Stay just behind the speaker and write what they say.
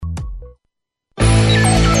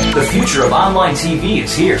The future of online TV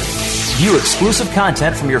is here. View exclusive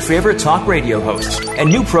content from your favorite talk radio hosts and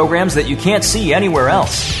new programs that you can't see anywhere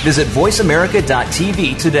else. Visit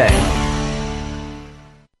voiceamerica.tv today.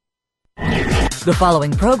 The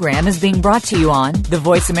following program is being brought to you on the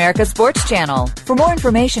Voice America Sports Channel. For more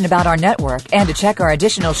information about our network and to check our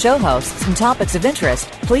additional show hosts and topics of interest,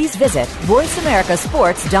 please visit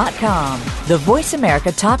voiceamericasports.com. The Voice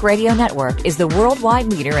America Talk Radio Network is the worldwide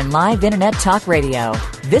leader in live Internet talk radio.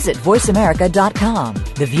 Visit voiceamerica.com.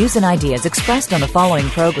 The views and ideas expressed on the following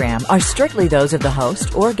program are strictly those of the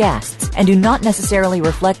host or guests and do not necessarily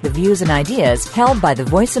reflect the views and ideas held by the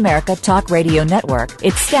Voice America Talk Radio Network,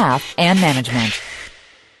 its staff, and management.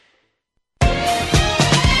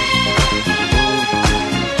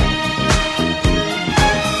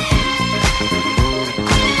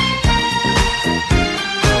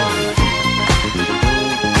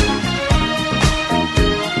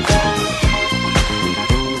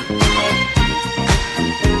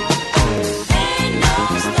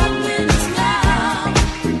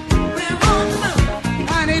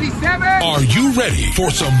 Are you ready for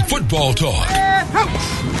some football talk?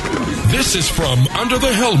 This is From Under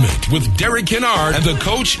the Helmet with Derek Kennard and the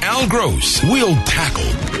coach Al Gross. We'll tackle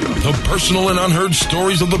the personal and unheard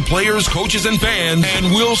stories of the players, coaches, and fans,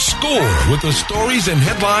 and we'll score with the stories and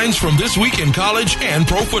headlines from this week in college and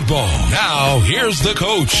pro football. Now, here's the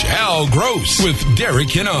coach, Al Gross, with Derek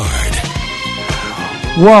Kennard.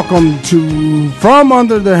 Welcome to From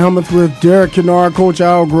Under the Helmet with Derek Kennard. Coach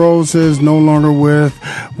Al Gross is no longer with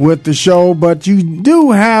the show, but you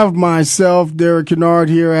do have myself, Derek Kennard,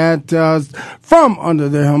 here at From Under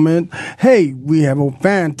the Helmet. Hey, we have a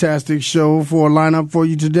fantastic show for a lineup for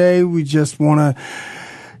you today. We just want to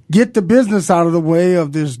get the business out of the way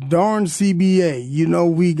of this darn CBA. You know,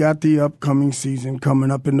 we got the upcoming season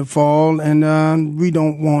coming up in the fall, and we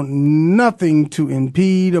don't want nothing to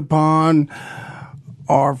impede upon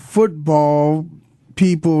our football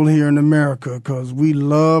people here in America, because we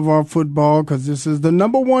love our football, because this is the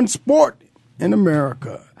number one sport in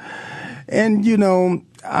America. And, you know,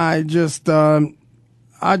 I just have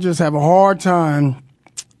a hard time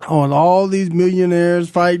on all these millionaires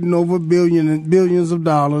fighting over billions of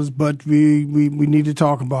dollars, but we need to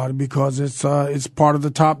talk about it because it's part of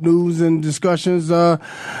the top news and discussions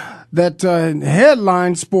that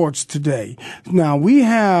headline sports today. Now, we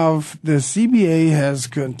have the CBA has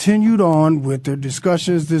continued on with their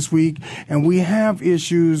discussions this week, and we have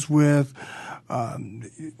issues with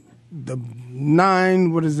the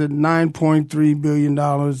 $9.3 billion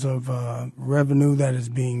of revenue that is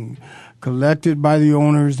being collected by the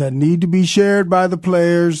owners that need to be shared by the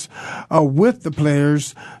players, with the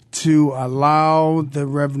players, to allow the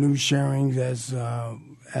revenue sharing as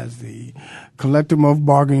the collective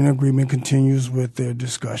bargaining agreement continues with their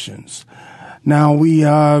discussions. Now, we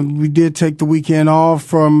did take the weekend off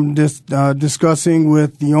from discussing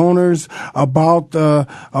with the owners about the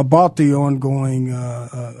ongoing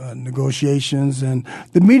negotiations, and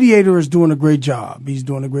the mediator is doing a great job. He's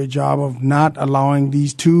doing a great job of not allowing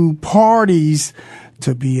these two parties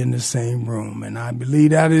to be in the same room, and I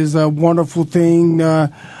believe that is a wonderful thing,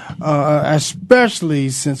 especially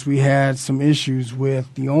since we had some issues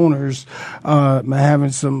with the owners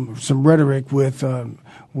having some rhetoric with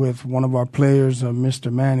one of our players,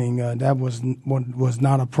 Mr. Manning. That was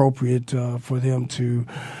not appropriate for them to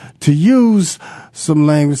use some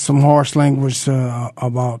harsh language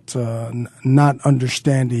about not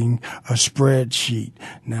understanding a spreadsheet.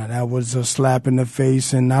 Now, that was a slap in the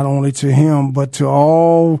face, and not only to him but to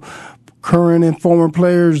all current and former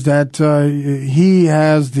players, that he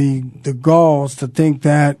has the galls to think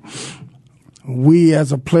that we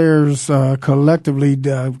as a players collectively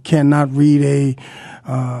cannot read a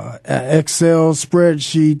Excel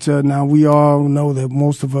spreadsheet. Now, we all know that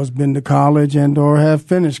most of us been to college and or have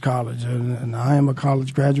finished college, and I am a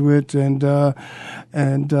college graduate, and I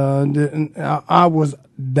was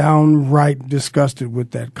downright disgusted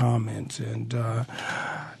with that comment, and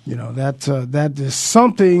you know, that is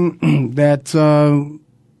something that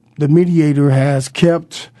the mediator has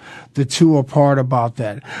kept the two apart about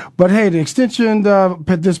that. But hey, the extension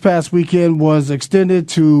this past weekend was extended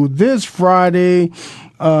to this Friday,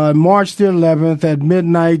 March the 11th at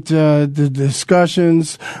midnight. The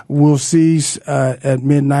discussions will cease at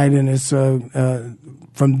midnight, and it's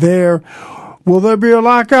from there. Will there be a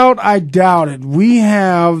lockout? I doubt it. We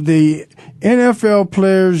have the NFL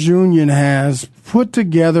Players Union has put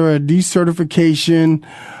together a decertification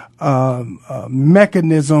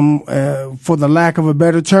mechanism, for the lack of a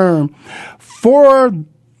better term, for,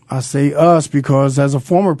 I say us because as a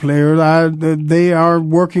former player, they are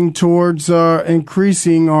working towards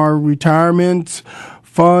increasing our retirement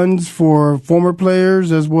funds for former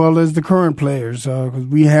players as well as the current players.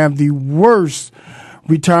 We have the worst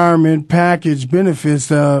retirement package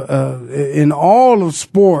benefits in all of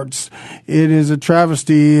sports. It is a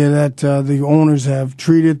travesty that the owners have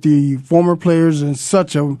treated the former players in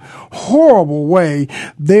such a horrible way.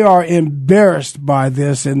 They are embarrassed by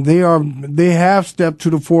this, and they have stepped to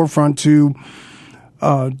the forefront to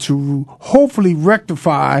hopefully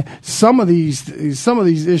rectify some of these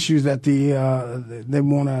issues that they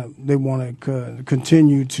want to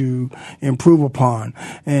continue to improve upon.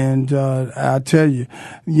 And I tell you,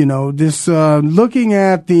 this looking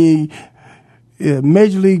at the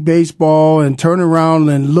Major League Baseball and turn around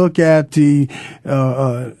and look at the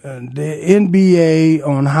NBA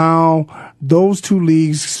on how those two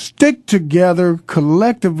leagues stick together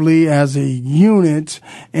collectively as a unit,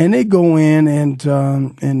 and they go in and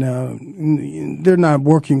they're not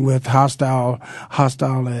working with hostile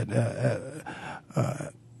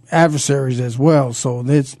adversaries as well. So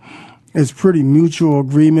it's pretty mutual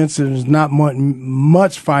agreements, and there's not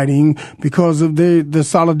much fighting because of the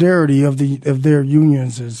solidarity of their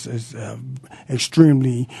unions is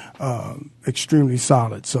extremely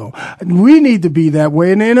solid. So we need to be that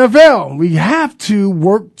way in the NFL. We have to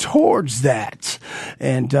work towards that,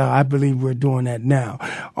 and I believe we're doing that now.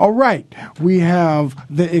 All right, we have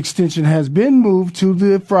the extension has been moved to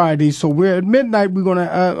the Friday, so we're at midnight. We're gonna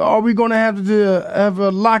are we gonna have to have a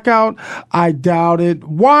lockout? I doubt it.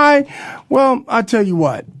 Why? Well, I tell you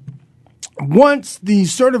what. Once the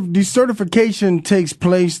decertification takes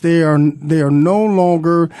place, they are no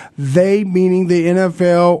longer, they meaning the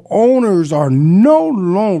NFL owners are no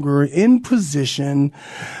longer in position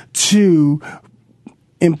to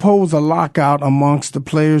impose a lockout amongst the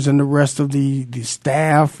players and the rest of the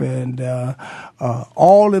staff, and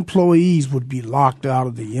all employees would be locked out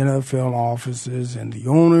of the NFL offices, and the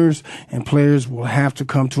owners and players will have to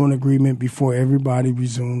come to an agreement before everybody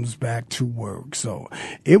resumes back to work. So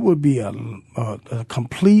it would be a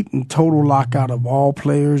complete and total lockout of all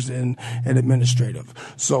players and administrative.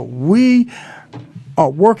 So we are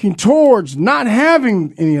working towards not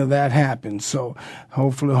having any of that happen. So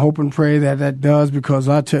hopefully, hope and pray that does, because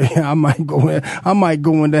I tell you, I might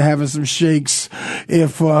go into having some shakes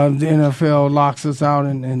if the NFL locks us out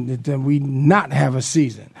and then we not have a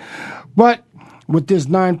season. But with this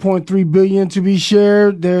 $9.3 billion to be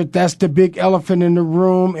shared, that's the big elephant in the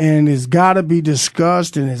room, and it's got to be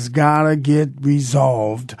discussed and it's got to get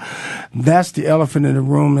resolved. That's the elephant in the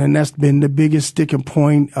room, and that's been the biggest sticking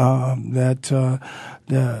point that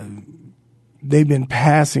they've been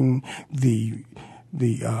passing the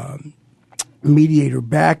mediator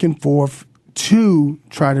back and forth to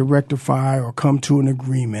try to rectify or come to an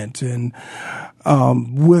agreement. And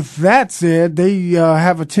with that said, they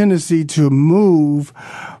have a tendency to move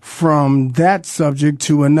from that subject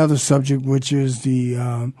to another subject, which is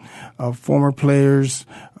the former players'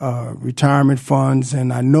 retirement funds.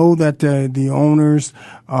 And I know that the owners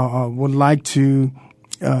would like to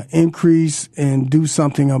increase and do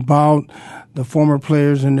something about the former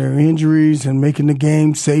players and their injuries and making the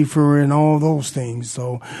game safer and all those things.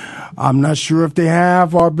 So I'm not sure if they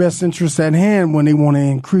have our best interests at hand when they want to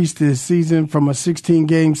increase this season from a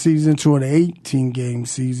 16-game season to an 18-game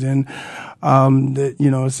season.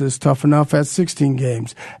 It's tough enough at 16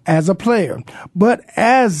 games as a player. But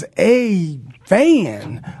as a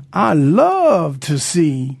fan, I love to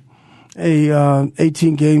see a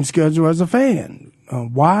 18-game schedule as a fan.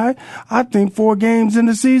 Why? I think 4 games in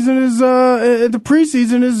the season is the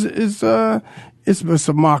preseason is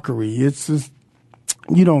a mockery. It's just,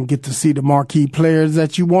 you don't get to see the marquee players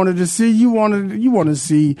that you wanted to see. You want to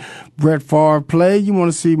see Brett Favre play. You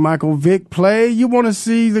want to see Michael Vick play. You want to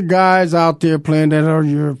see the guys out there playing that are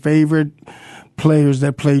your favorite players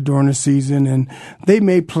that play during the season, and they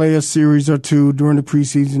may play a series or two during the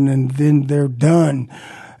preseason, and then they're done.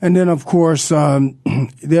 And then, of course,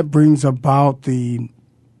 that brings about the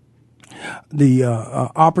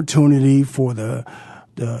opportunity for the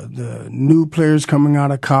new players coming out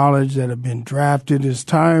of college that have been drafted. It's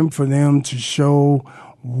time for them to show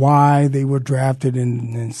why they were drafted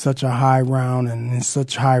in such a high round and in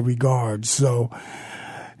such high regard. So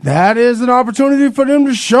that is an opportunity for them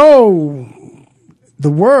to show the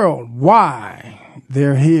world why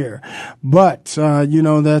they're here. But,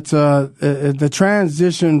 the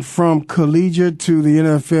transition from collegiate to the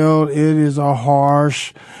NFL,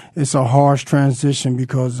 it's a harsh transition,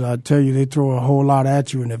 because I tell you, they throw a whole lot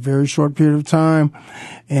at you in a very short period of time.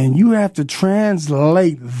 And you have to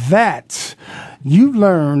translate that you've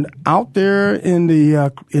learned out there in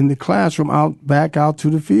the classroom back out to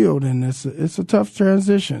the field. And it's a tough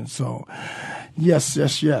transition. So yes.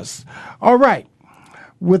 All right.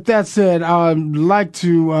 with that said, I'd like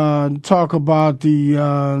to talk about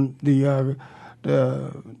the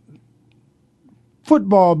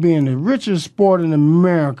football being the richest sport in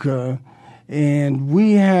America, and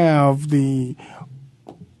we have the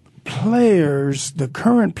players, the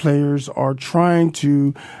current players are trying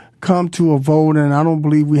to come to a vote, and I don't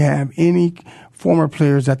believe we have any former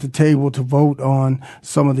players at the table to vote on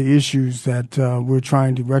some of the issues that we're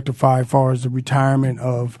trying to rectify as far as the retirement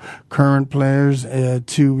of current players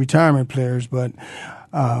to retirement players. But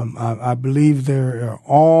I believe there are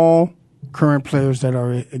all current players that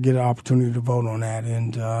get an opportunity to vote on that.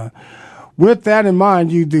 And with that in mind,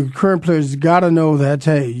 the current players got to know that,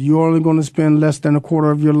 hey, you're only going to spend less than a quarter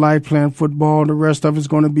of your life playing football. The rest of it's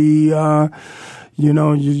going to be you're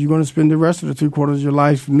going to spend the rest of the 3/4 of your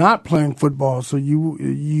life not playing football. So you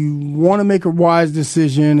want to make a wise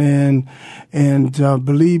decision, and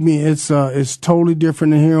believe me, it's totally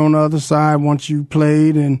different than here on the other side. Once you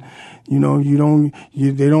played, and they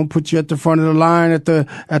don't put you at the front of the line at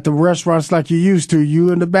the restaurants like you used to.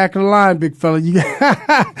 You in the back of the line, big fella. You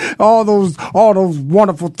all those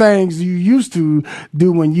wonderful things you used to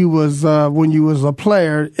do when you was a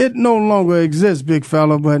player. It no longer exists, big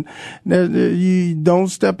fella. But you don't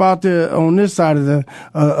step out there on this side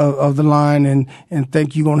of the line and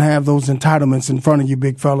think you're gonna have those entitlements in front of you,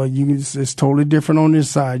 big fella. It's totally different on this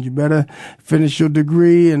side. You better finish your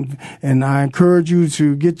degree, and I encourage you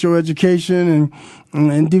to get your education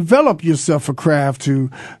and develop yourself a craft to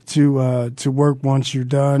work once you're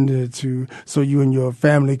done, so you and your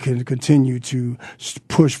family can continue to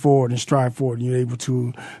push forward and strive forward, and you're able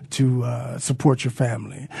to support your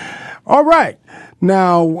family. All right,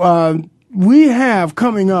 now we have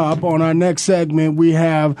coming up on our next segment, we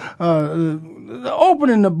have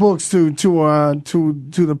opening the books to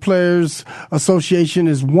the Players Association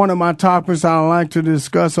is one of my topics I like to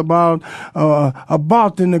discuss about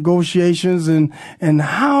the negotiations and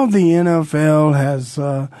how the NFL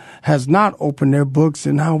has not opened their books,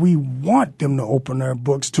 and how we want them to open their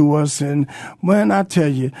books to us. And man, I tell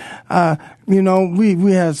you,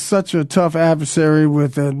 we had such a tough adversary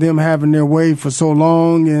with them having their way for so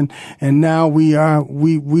long, and now we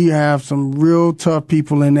have some real tough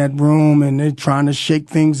people in that room, and they're trying to shake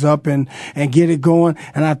things up and get it going.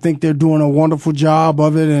 And I think they're doing a wonderful job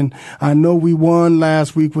of it. And I know we won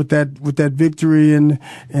last week with that victory in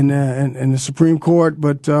the Supreme Court,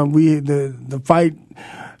 but the fight.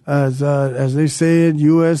 As they said,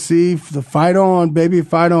 USC, the fight on, baby,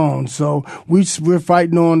 fight on. So we're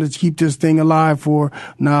fighting on to keep this thing alive for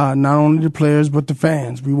not only the players but the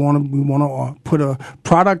fans. We want to put a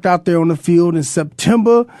product out there on the field in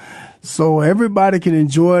September, so everybody can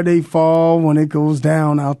enjoy their fall when it goes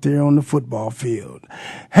down out there on the football field.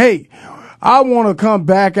 Hey, I want to come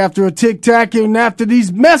back after a tic-tac, and after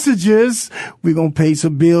these messages, we're going to pay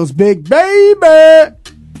some bills, big baby.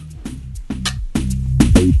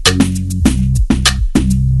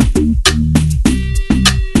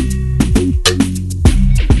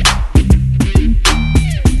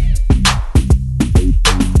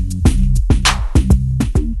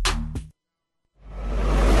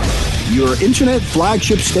 Your internet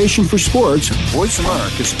flagship station for sports, Voice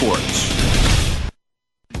America Sports.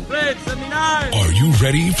 Are you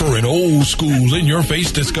ready for an old school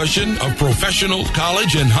in-your-face discussion of professional,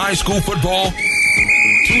 college, and high school football?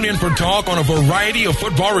 Tune in for talk on a variety of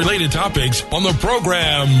football-related topics on the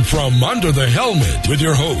program From Under the Helmet with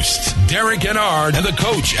your hosts, Derek Kennard and the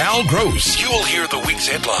coach, Al Gross. You'll hear the week's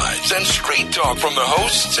headlines and straight talk from the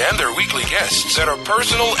hosts and their weekly guests that are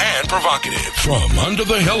personal and provocative. From Under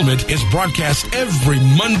the Helmet is broadcast every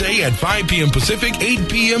Monday at 5 p.m. Pacific, 8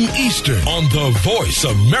 p.m. Eastern on the Voice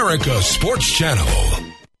America Sports Channel.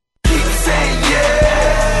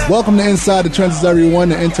 Welcome to Inside the Trenches, everyone,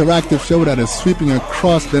 the interactive show that is sweeping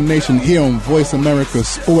across the nation here on Voice America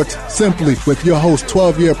Sports, simply with your host,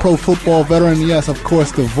 12-year pro football veteran, yes, of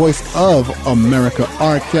course, the voice of America,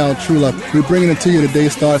 Arkel Trula. We're bringing it to you today,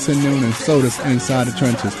 starts at noon, and so does Inside the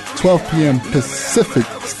Trenches, 12 p.m. Pacific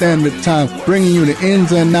Standard Time, bringing you the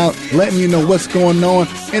ins and out, letting you know what's going on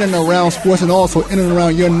in and around sports, and also in and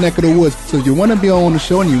around your neck of the woods. So if you want to be on the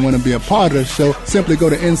show and you want to be a part of the show, simply go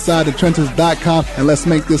to InsideTheTrenches.com and let's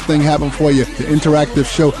make this thing happen for you. The interactive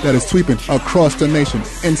show that is sweeping across the nation.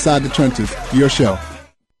 Inside the Trenches, your show.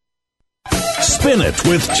 Spin It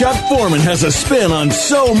with Chuck Foreman has a spin on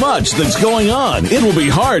so much that's going on, it will be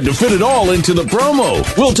hard to fit it all into the promo.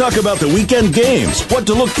 We'll talk about the weekend games, what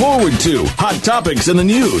to look forward to, hot topics in the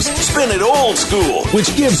news, Spin It Old School,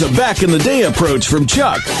 which gives a back-in-the-day approach from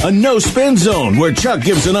Chuck, a no-spin zone where Chuck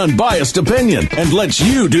gives an unbiased opinion and lets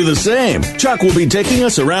you do the same. Chuck will be taking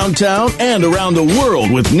us around town and around the world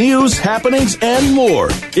with news, happenings, and more.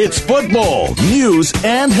 It's football, news,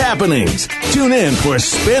 and happenings. Tune in for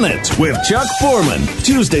Spin It with Chuck Foreman,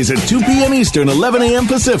 Tuesdays at 2 p.m. Eastern, 11 a.m.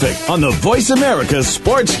 Pacific on the Voice America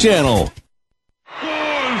Sports Channel.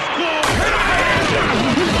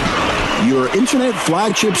 Your internet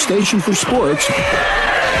flagship station for sports.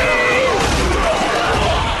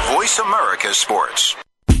 Voice America Sports.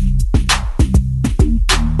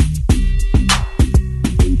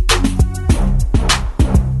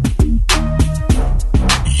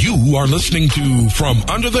 You are listening to From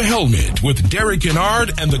Under the Helmet with Derek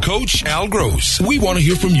Kennard and the coach, Al Gross. We want to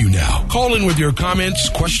hear from you now. Call in with your comments,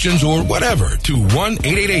 questions, or whatever to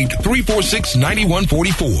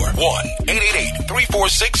 1-888-346-9144.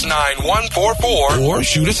 1-888-346-9144. Or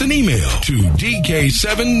shoot us an email to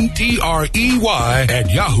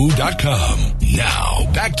dk7trey@yahoo.com.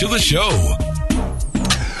 Now, back to the show.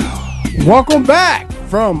 Welcome back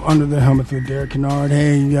from Under the Helmet with Derek Kennard.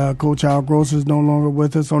 Hey, Coach Al Gross is no longer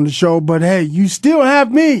with us on the show, but hey, you still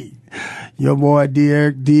have me, your boy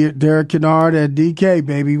Derek Kennard at DK,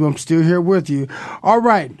 baby. I'm still here with you. All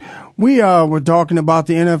right, we're talking about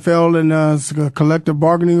the NFL and collective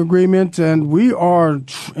bargaining agreement, and we are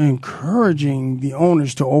encouraging the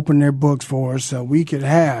owners to open their books for us so we could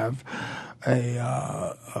have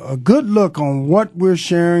a good look on what we're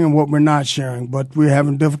sharing and what we're not sharing, but we're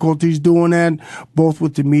having difficulties doing that, both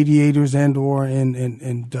with the mediators and or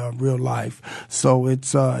in real life. So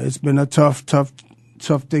it's been a tough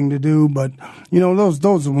thing to do, but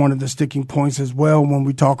those are one of the sticking points as well when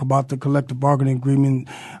we talk about the collective bargaining agreement.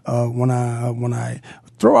 When I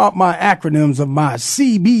throw out my acronyms of my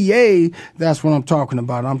CBA, that's what I'm talking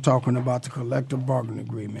about. I'm talking about the collective bargaining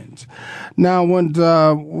agreement. Now,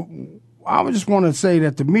 I just want to say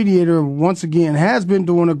that the mediator, once again, has been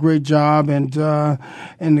doing a great job and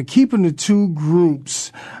keeping the two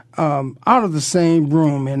groups out of the same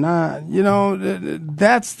room. And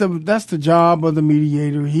that's the job of the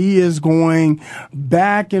mediator. He is going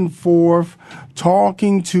back and forth,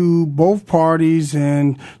 talking to both parties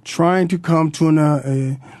and trying to come to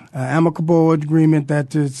an amicable agreement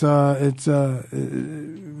that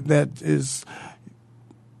is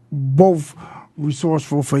both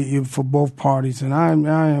resourceful for both parties, and I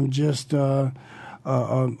am just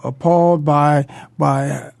appalled by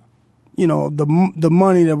the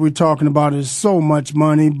money that we're talking about is so much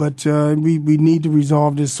money, but we need to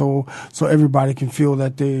resolve this so everybody can feel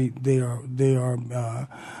that they are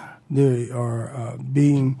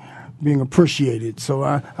being appreciated. So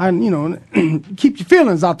I keep your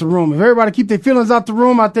feelings out the room. If everybody keep their feelings out the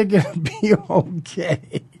room, I think it'll be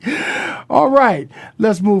okay. All right,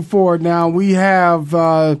 let's move forward now. We have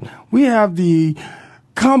the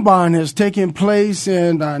combine has taken place,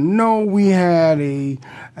 and I know we had a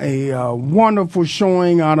wonderful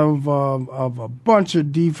showing out of a bunch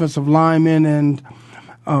of defensive linemen, and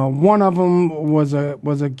one of them was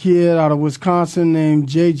a kid out of Wisconsin named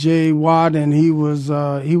J.J. Watt, and he was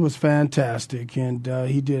fantastic, and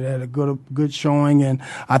he had a good showing, and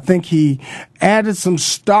I think he added some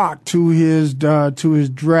stock to his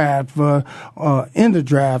draft in the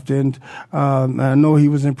draft, and I know he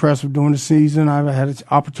was impressive during the season. I've had an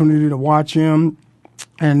opportunity to watch him.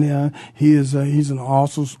 And he's an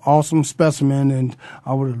awesome specimen, and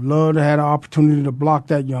I would have loved to have the opportunity to block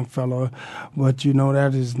that young fellow, but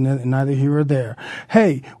that is neither here or there.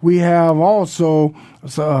 Hey, we have also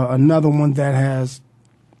another one that has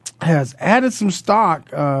added some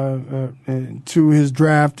stock to his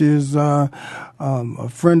draft. Is a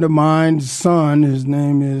friend of mine's son. His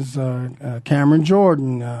name is Cameron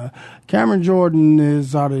Jordan. Cameron Jordan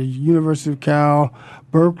is out of University of Cal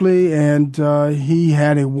Berkeley, and he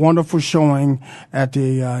had a wonderful showing at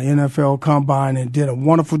the NFL Combine and did a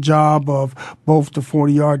wonderful job of both the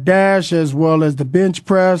 40-yard dash as well as the bench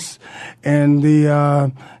press and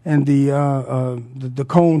the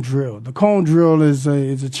cone drill. The cone drill is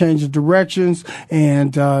a change of directions,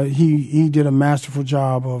 and he did a masterful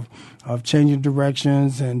job of changing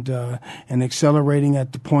directions and accelerating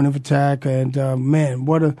at the point of attack. And man,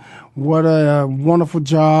 what a wonderful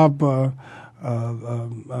job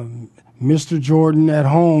Mr. Jordan at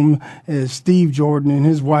home, as Steve Jordan and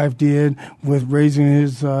his wife did with raising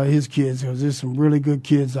his kids. Because there's some really good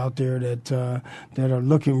kids out there that are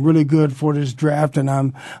looking really good for this draft, and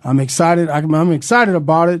I'm excited. I'm excited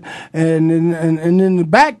about it. And in the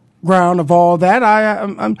background of all that,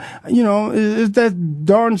 I'm is that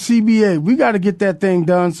darn CBA. We got to get that thing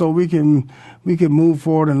done so we can move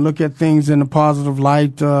forward and look at things in a positive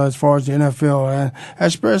light as far as the NFL,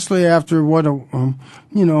 especially after what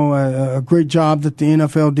a great job that the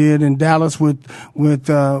NFL did in Dallas with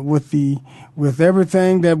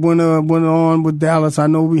everything that went on with Dallas. I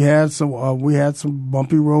know we had some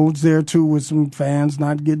bumpy roads there too with some fans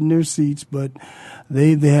not getting their seats, but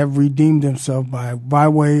they have redeemed themselves by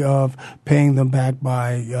way of paying them back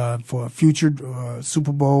for future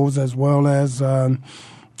Super Bowls as well as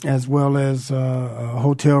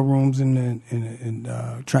hotel rooms and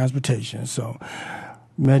transportation. So,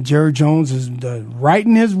 man, Jerry Jones is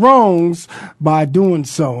righting his wrongs by doing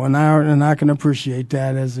so, and I can appreciate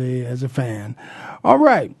that as a fan. All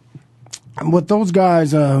right, with those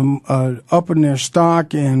guys up in their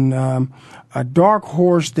stock and a dark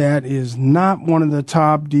horse that is not one of the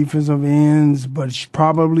top defensive ends, but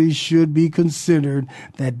probably should be considered,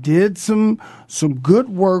 that did some good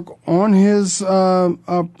work on his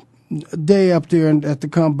day up there at the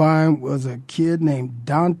Combine, was a kid named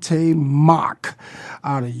Dante Mock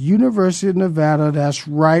out of University of Nevada. That's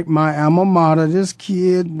right, my alma mater. This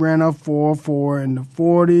kid ran a 4.4 in the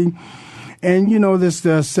 40. And, this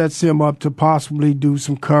sets him up to possibly do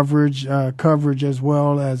some coverage as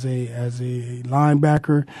well as a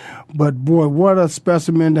linebacker. But, boy, what a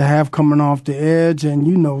specimen to have coming off the edge.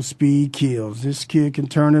 And, speed kills. This kid can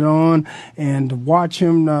turn it on. And to watch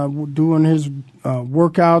him doing his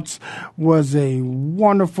workouts was a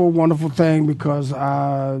wonderful, wonderful thing, because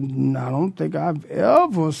I don't think I've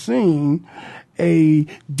ever seen a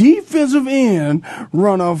defensive end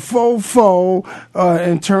run a 4.4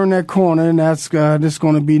 and turn that corner, and that's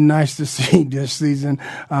going to be nice to see this season.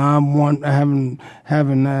 Having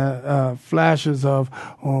flashes of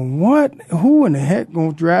who in the heck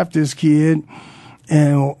gonna draft this kid,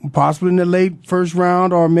 and possibly in the late first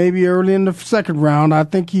round or maybe early in the second round. I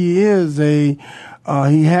think he has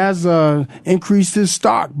increased his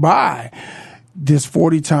stock by this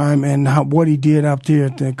 40 time and what he did up there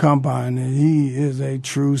at the Combine. And he is a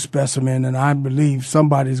true specimen, and I believe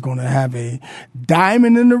somebody's going to have a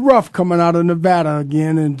diamond in the rough coming out of Nevada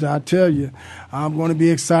again. And I tell you, I'm going to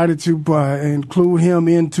be excited to include him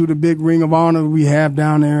into the big ring of honor we have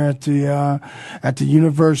down there at the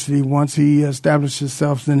university once he establishes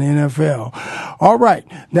himself in the NFL. All right,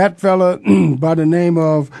 that fella by the name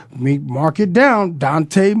of, mark it down,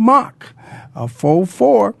 Dante Mock, a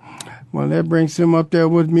 4.4. Well, that brings him up there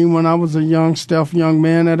with me when I was a young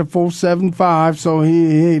man at a 4.75. So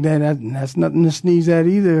that's nothing to sneeze at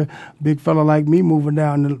either. Big fella like me moving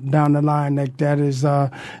down the line like that is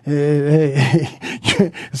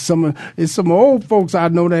it's some old folks I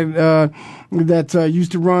know that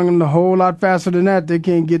used to run a whole lot faster than that. They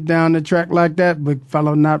can't get down the track like that. Big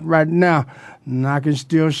fella, not right now. And I can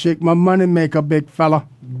still shake my money maker, big fella.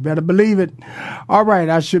 You better believe it. All right,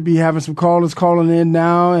 I should be having some callers calling in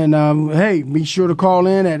now. And, hey, be sure to call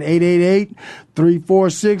in at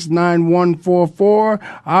 888-346-9144.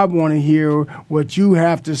 I want to hear what you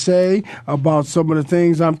have to say about some of the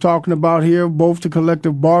things I'm talking about here, both the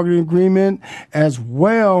collective bargaining agreement as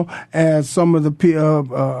well as some of the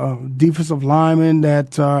defensive linemen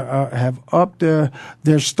that have upped their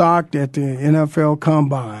stock at the NFL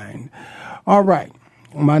Combine. All right.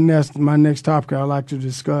 My next topic I'd like to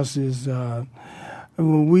discuss is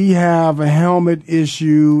we have a helmet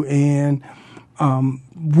issue, and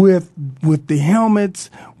with the helmets,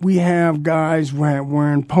 we have guys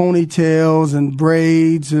wearing ponytails and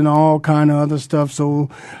braids and all kind of other stuff, so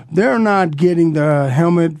they're not getting the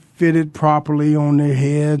helmet fitted properly on their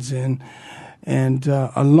heads, and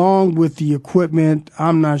along with the equipment,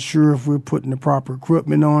 I'm not sure if we're putting the proper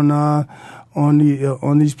equipment on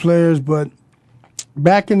these players, but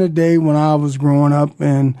back in the day when I was growing up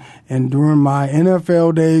and during my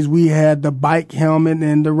NFL days, we had the bike helmet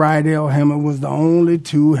and the Rydell helmet was the only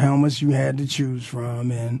two helmets you had to choose from.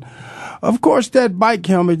 And of course, that bike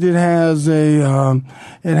helmet, it has a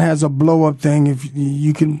blow up thing. If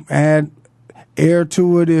you can add air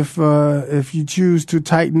to it if you choose to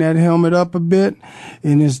tighten that helmet up a bit,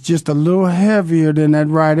 and it's just a little heavier than that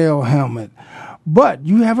Rydell helmet. But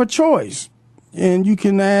you have a choice. And you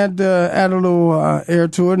can add a little air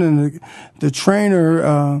to it, and the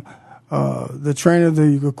trainer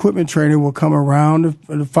the equipment trainer will come around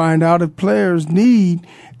to find out if players need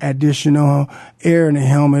additional air in the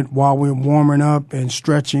helmet while we're warming up and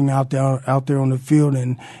stretching out there on the field,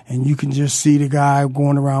 and you can just see the guy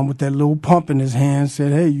going around with that little pump in his hand,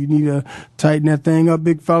 said, "Hey, you need to tighten that thing up,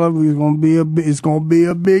 big fella. It's gonna be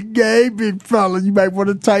a big game, big fella. You might want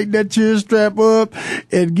to tighten that chin strap up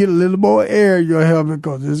and get a little more air in your helmet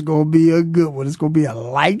because it's gonna be a good one. It's gonna be a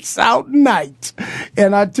lights out night."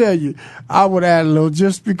 And I tell you, I would add a little,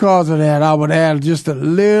 just because of that, I would add just a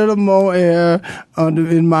little more air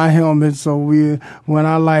in my helmet, so when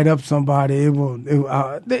I light up somebody,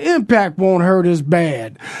 the impact won't hurt as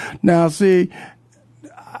bad. Now, see,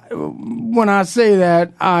 when I say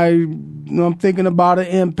that, I'm thinking about an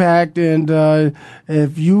impact, and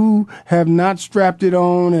if you have not strapped it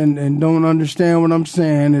on and don't understand what I'm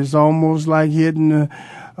saying, it's almost like hitting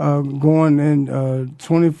going in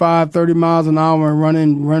 25, 30 miles an hour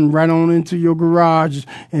and run right on into your garage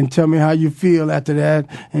and tell me how you feel after that,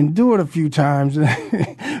 and do it a few times.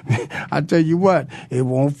 I tell you what, it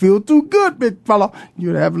won't feel too good, big fella.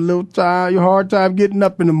 You'll have a hard time getting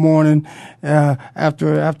up in the morning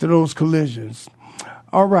after those collisions.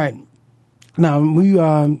 All right. Now, we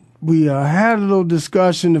had a little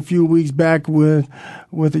discussion a few weeks back with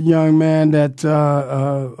a young man that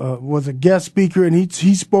was a guest speaker, and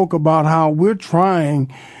he spoke about how we're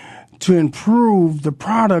trying to improve the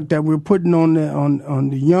product that we're putting on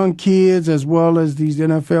the young kids, as well as these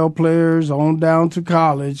NFL players on down to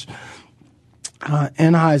college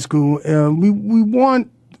and high school. We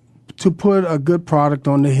want to put a good product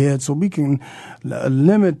on the head so we can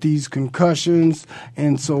limit these concussions,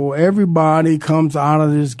 and so everybody comes out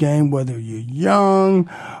of this game, whether you're young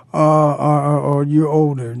or you're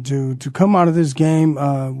older, to come out of this game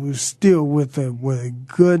we're still with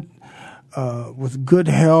good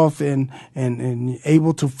health and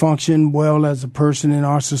able to function well as a person in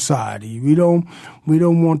our society. We don't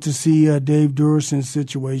want to see a Dave Durison's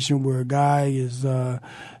situation where a guy is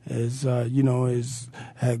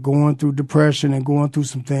going through depression and going through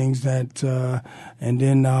some things that and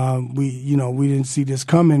then we didn't see this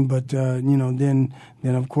coming, but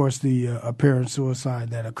then of course the apparent suicide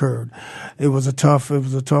that occurred. It was a tough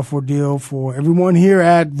ordeal for everyone here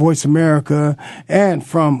at Voice America and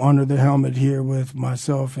from Under the Helmet here with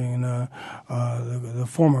myself and the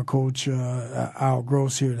former coach Al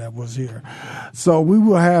Gross here that was here. So we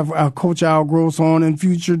will have Coach Al Gross on in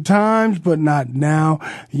future times, but not now.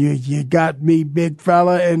 You got me, big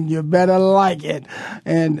fella, and you better like it.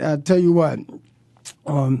 And I tell you what,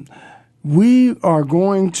 we are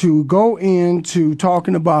going to go into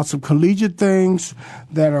talking about some collegiate things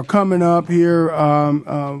that are coming up here,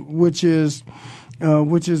 which is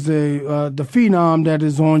the Phenom that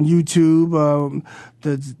is on YouTube,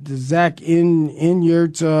 the Zach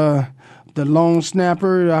Enyart, the long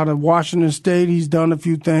snapper out of Washington State. He's done a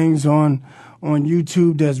few things on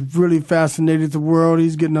YouTube that's really fascinated the world.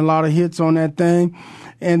 He's getting a lot of hits on that thing.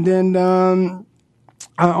 And then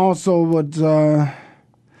I also would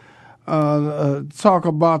talk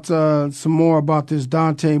about some more about this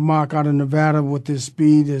Dante Mock out of Nevada with this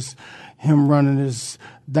speed, him running this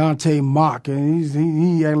Dante Mock, and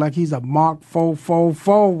he act like he's a Mach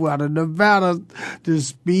 444 out of Nevada. The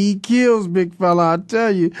speed kills, big fella, I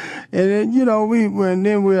tell you. And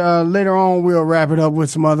then we later on we'll wrap it up with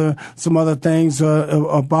some other things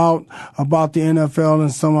about the NFL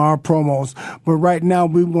and some of our promos. But right now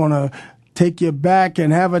we want to take you back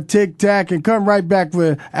and have a tic tac and come right back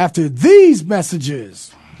after these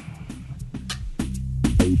messages.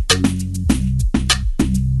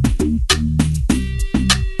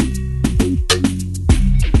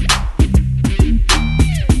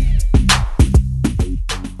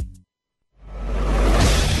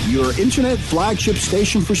 Your internet flagship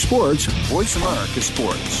station for sports, Voice America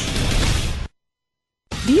Sports.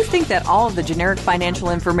 Do you think that all of the generic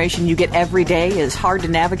financial information you get every day is hard to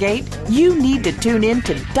navigate? You need to tune in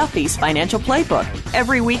to Duffy's Financial Playbook.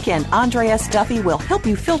 Every weekend, Andre S. Duffy will help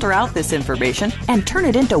you filter out this information and turn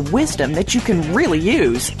it into wisdom that you can really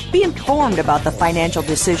use. Be informed about the financial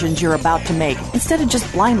decisions you're about to make instead of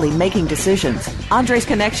just blindly making decisions. Andre's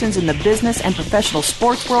connections in the business and professional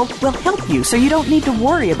sports world will help you so you don't need to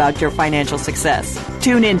worry about your financial success.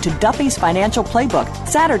 Tune in to Duffy's Financial Playbook,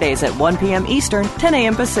 Saturdays at 1 p.m. Eastern, 10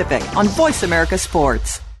 a.m. Pacific on Voice America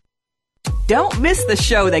Sports. Don't miss the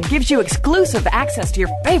show that gives you exclusive access to your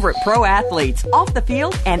favorite pro athletes off the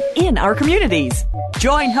field and in our communities.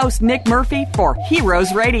 Join host Nick Murphy for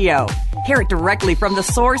Heroes Radio. Hear it directly from the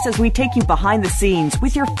source as we take you behind the scenes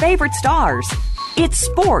with your favorite stars. It's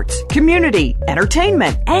sports, community,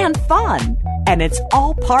 entertainment, and fun. And it's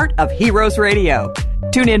all part of Heroes Radio.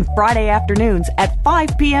 Tune in Friday afternoons at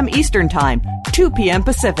 5 p.m. Eastern Time, 2 p.m.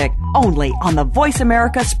 Pacific, only on the Voice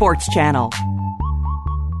America Sports Channel.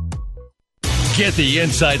 Get the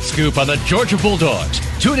inside scoop on the Georgia Bulldogs.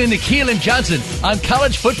 Tune in to Keelan Johnson on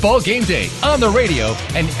College Football Game Day on the radio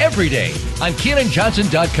and every day on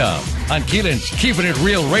KeelanJohnson.com. On Keelan's Keeping It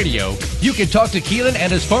Real Radio, you can talk to Keelan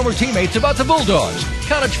and his former teammates about the Bulldogs,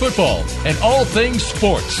 college football, and all things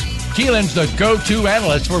sports. Keelan's the go-to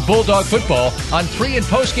analyst for Bulldog football on pre- and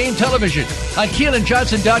post-game television on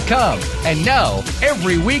KeelanJohnson.com. And now,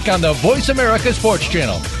 every week on the Voice America Sports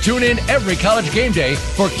Channel. Tune in every college game day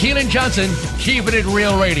for Keelan Johnson, Keeping It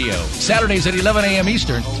Real Radio. Saturdays at 11 a.m.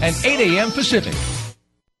 Eastern and 8 a.m. Pacific.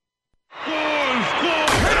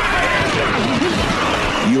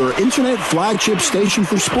 Your internet flagship station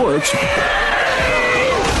for sports.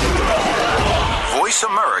 Voice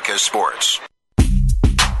America Sports.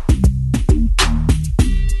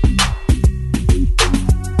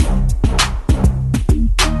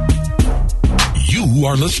 You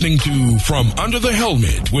are listening to From Under the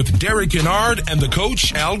Helmet with Derek Kennard and the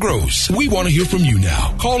coach, Al Gross. We want to hear from you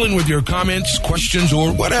now. Call in with your comments, questions,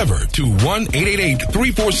 or whatever to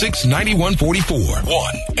 1-888-346-9144.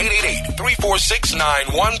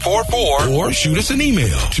 1-888-346-9144. Or shoot us an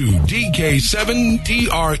email to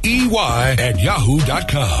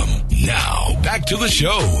dk7trey@yahoo.com. Now, back to the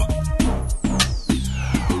show.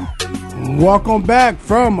 Welcome back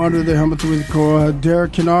from Under the Helmet with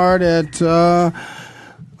Derek Kennard at,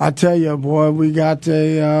 I tell you, boy, we got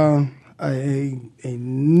another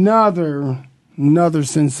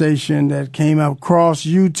sensation that came across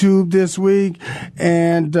YouTube this week.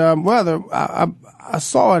 And, I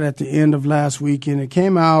saw it at the end of last week, and it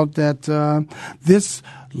came out that, this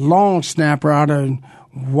long snapper out of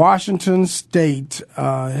Washington State,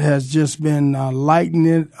 has just been, lighting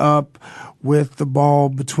it up with the ball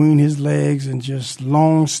between his legs and just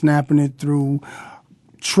long snapping it through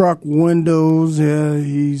truck windows.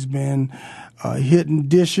 He's been hitting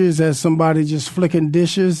dishes as somebody just flicking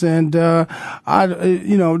dishes, and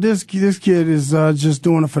this kid is just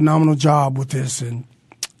doing a phenomenal job with this. And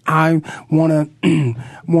I want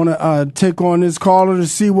to take on this caller to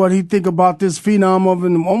see what he think about this phenom of,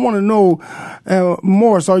 and I want to know,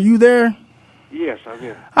 Morris, are you there? Yes, I'm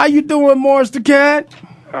here. How you doing, Morris the Cat?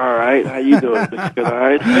 All right. How you doing, Mr.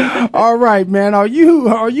 Kennard? All right, man. Are you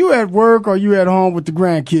at work or are you at home with the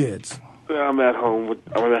grandkids? I'm at home with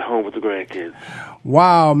the grandkids.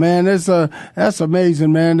 Wow, man, that's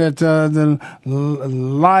amazing, man. That the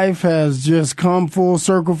life has just come full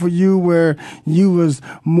circle for you, where you was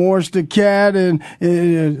Morris the Cat and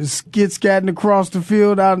skit-scatting across the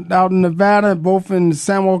field out in Nevada, both in the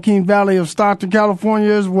San Joaquin Valley of Stockton,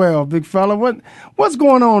 California as well, big fella. What's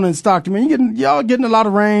going on in Stockton, man? Y'all getting a lot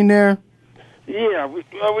of rain there? Yeah, we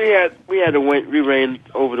had rain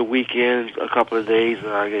over the weekend, a couple of days,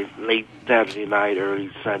 late Saturday night,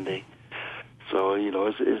 early Sunday. So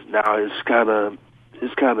it's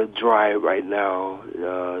kind of dry right now,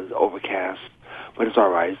 overcast, but it's all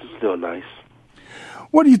right. It's still nice.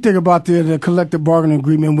 What do you think about the collective bargaining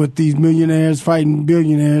agreement with these millionaires fighting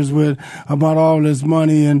billionaires about all this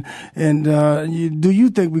money? And do you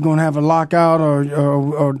think we're going to have a lockout or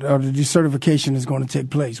the decertification is going to take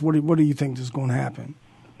place? What do you think is going to happen?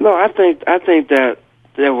 No, I think that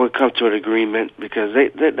they will come to an agreement, because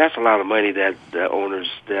that's a lot of money that the owners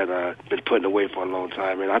that been putting away for a long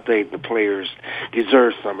time, and I think the players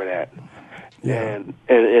deserve some of that. Yeah.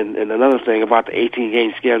 And another thing about the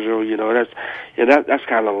 18-game schedule, that's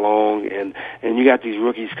kind of long, and you got these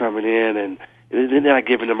rookies coming in, and they're not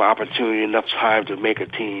giving them opportunity, enough time to make a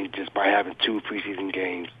team just by having 2 preseason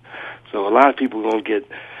games. So a lot of people gonna get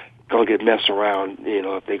messed around,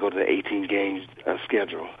 if they go to the 18 games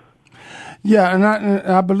schedule. Yeah, and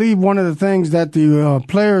I believe one of the things that the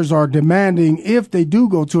players are demanding, if they do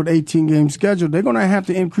go to an 18-game schedule, they're going to have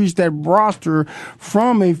to increase that roster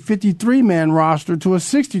from a 53-man roster to a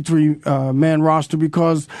 63-man roster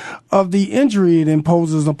because of the injury it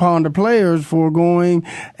imposes upon the players for going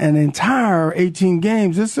an entire 18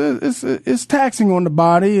 games. It's taxing on the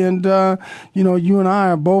body, and you and I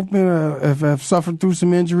have both have suffered through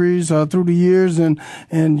some injuries through the years, and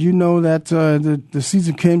you know that the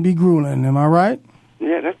season can be grueling. Am I right?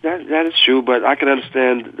 Yeah, that is true, but I can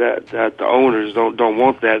understand that the owners don't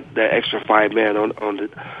want that extra 5 man on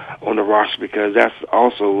the roster, because that's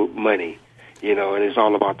also money, and it's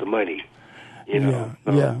all about the money, Yeah.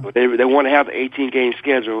 But they want to have the 18-game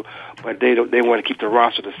schedule, but they want to keep the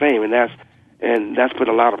roster the same, and that's put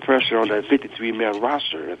a lot of pressure on the 53-man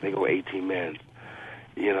roster if they go 18 men.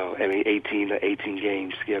 18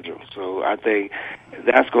 game schedule. So I think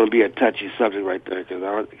that's going to be a touchy subject right there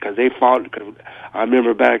because they fought. Cause I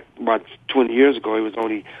remember back about 20 years ago, it was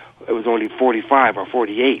only 45 or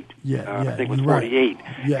 48. I think it was 48,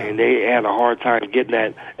 and they had a hard time getting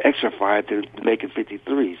that extra 5 to make it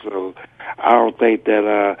 53. So I don't think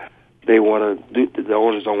that they want to do. The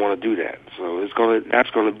owners don't want to do that. So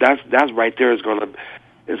that's right there is going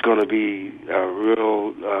to be a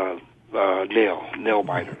real. Nail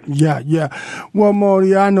biter. Yeah. Well,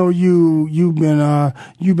 Modi, I know you've been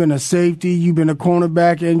a safety, you've been a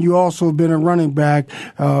cornerback, and you also been a running back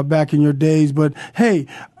back in your days. But hey,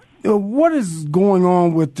 what is going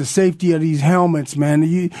on with the safety of these helmets, man?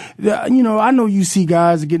 I know you see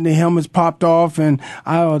guys getting their helmets popped off, and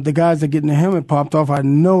the guys that getting their helmet popped off, I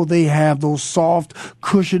know they have those soft,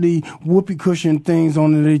 cushiony, whoopee cushion things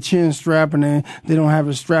on their chin strap, and they don't have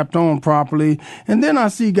it strapped on properly. And then I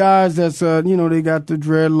see guys that's, they got the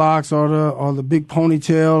dreadlocks or the big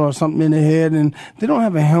ponytail or something in their head, and they don't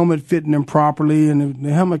have a helmet fitting them properly, and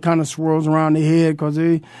the helmet kind of swirls around their head because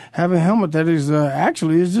they have a helmet that is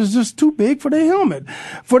just too big for their helmet,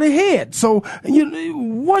 for their head. So,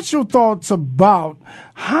 what's your thoughts about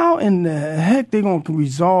how in the heck they're going to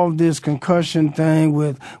resolve this concussion thing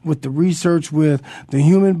with the research with the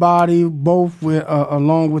human body, both with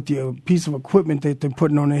along with the piece of equipment that they're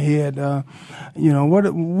putting on their head?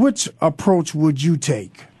 Which approach would you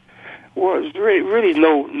take? Well, it's really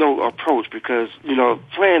no approach because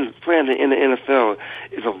playing in the NFL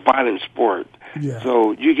is a violent sport. Yeah.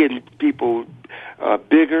 So you're getting people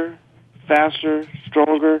bigger, faster,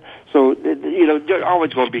 stronger. So there are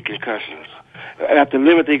always going to be concussions. At the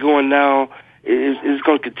limit they're going now, it's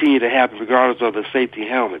going to continue to happen regardless of the safety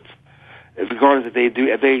helmets. Regardless if they do,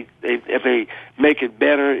 if they make it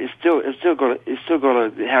better, it's still going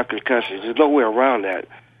to have concussions. There's no way around that.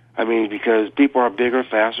 I mean, because people are bigger,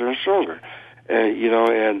 faster, and stronger,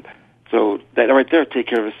 and so that right there take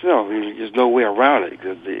care of itself. I mean, there's no way around it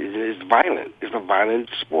because it's violent. It's a violent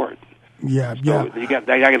sport. Yeah. So you got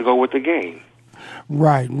to go with the game.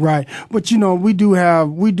 Right. But we do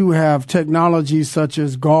have technology such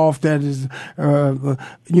as golf that is,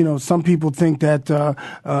 some people think that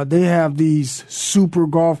they have these super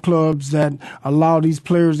golf clubs that allow these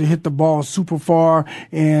players to hit the ball super far,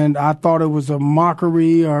 and I thought it was a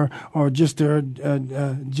mockery or just a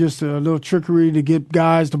little trickery to get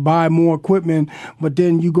guys to buy more equipment. But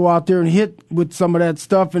then you go out there and hit with some of that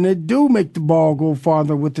stuff, and it do make the ball go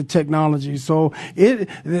farther with the technology. So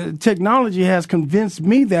the technology has convinced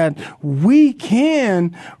me that we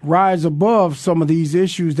can rise above some of these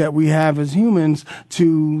issues that we have as humans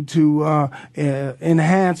to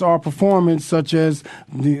enhance our performance, such as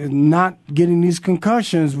not getting these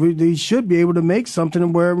concussions. They should be able to make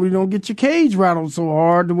something where we don't get your cage rattled so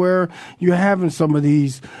hard to where you're having some of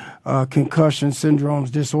these concussion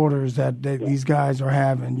syndromes, disorders that these guys are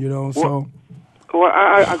having, so. Well,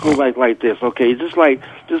 I go like this, okay? Just like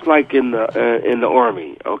in the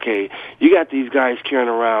Army, okay? You got these guys carrying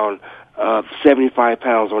around 75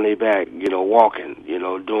 pounds on their back, walking,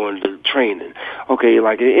 doing the training. Okay,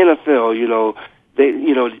 like in the NFL,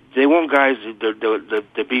 they want guys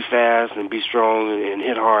to be fast and be strong and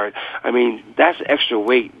hit hard. I mean, that's extra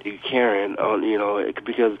weight you're carrying on,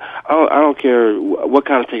 because I don't care what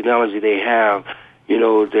kind of technology they have,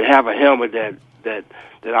 to have a helmet that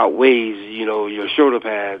outweighs, your shoulder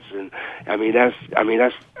pads, and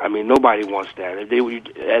nobody wants that. As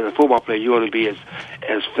a football player, you want to be as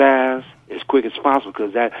fast, as quick as possible,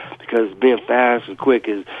 because being fast and quick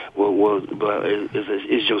is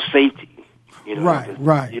your safety. Right.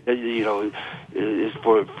 It's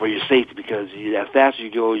for your safety because as fast as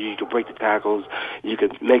you go, you can break the tackles, you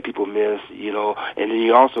can make people miss, and then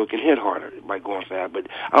you also can hit harder by going fast. But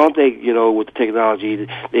I don't think, with the technology,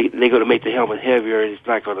 they're going to make the helmet heavier. It's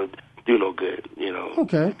not going to do no good,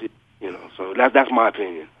 Okay. So that's my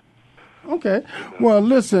opinion. Okay. Well,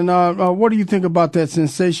 listen, what do you think about that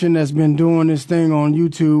sensation that's been doing this thing on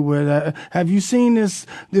YouTube? Have you seen this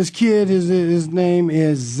kid? His name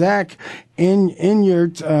is Zach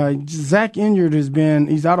Enyart. Zach Enyart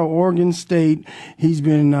he's out of Oregon State. He's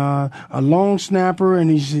been a long snapper,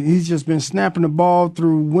 and he's just been snapping the ball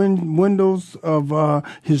through windows of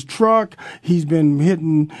his truck. He's been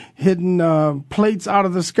hitting plates out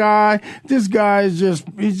of the sky. This guy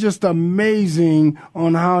he's just amazing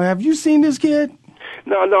on how. Have you seen this kid?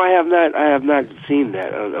 No, I have not. I have not seen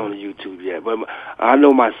that on YouTube yet. But I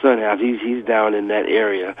know my son has. He's down in that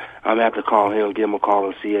area. I'm gonna have to call him, give him a call,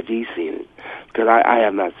 and see if he's seen it, because I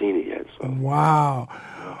have not seen it yet. So. Wow.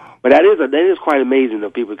 But that is quite amazing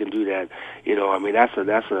that people can do that. I mean, that's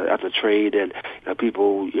a trade that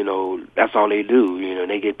people, that's all they do.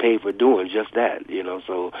 They get paid for doing just that.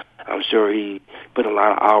 So I'm sure he put a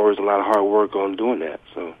lot of hours, a lot of hard work on doing that.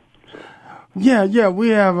 So. Yeah, we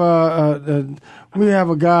have a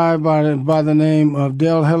guy by the name of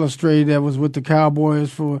Dale Hellestrade that was with the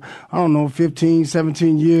Cowboys for 15,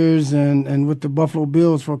 17 years, and with the Buffalo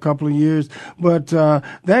Bills for a couple of years. But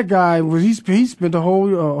that guy he spent his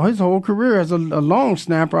whole career as a long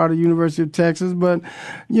snapper out of the University of Texas. But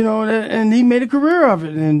and he made a career of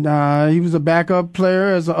it, and he was a backup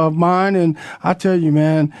player of mine. And I tell you,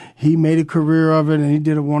 man, he made a career of it, and he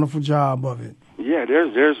did a wonderful job of it. Yeah,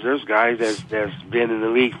 there's guys that's been in the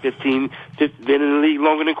league been in the league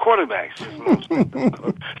longer than quarterbacks.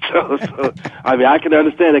 So I mean, I can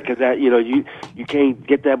understand it because that you can't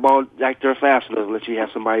get that ball back there fast enough unless you have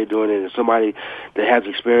somebody doing it, and somebody that has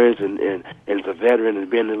experience and is a veteran and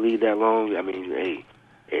been in the league that long. I mean, hey.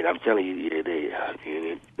 And I'm telling you, they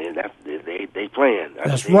playing.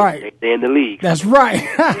 That's right. They in the league. That's right.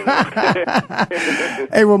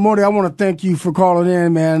 Hey, well, Morty, I want to thank you for calling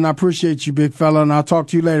in, man, and I appreciate you, big fella, and I'll talk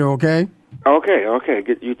to you later, okay? Okay.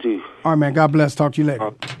 Get you too. All right, man. God bless. Talk to you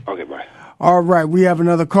later. Okay, bye. All right, we have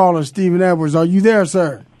another caller, Stephen Edwards. Are you there,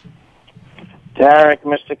 sir? Derek,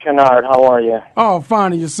 Mr. Kennard, how are you? Oh,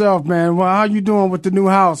 fine, and yourself, man. Well, how you doing with the new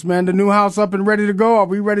house, man? The new house up and ready to go? Are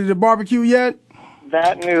we ready to barbecue yet?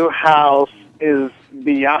 That new house is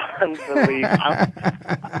beyond belief.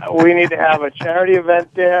 We need to have a charity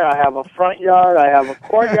event there. I have a front yard, I have a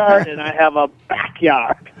courtyard, and I have a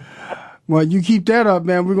backyard. Well, you keep that up,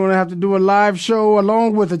 man. We're going to have to do a live show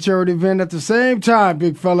along with a charity event at the same time,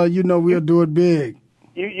 big fella. We'll do it big.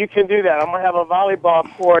 You can do that. I'm going to have a volleyball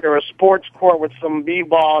court or a sports court with some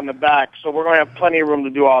b-ball in the back, so we're going to have plenty of room to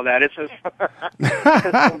do all that. It's going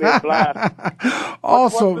to be a blast.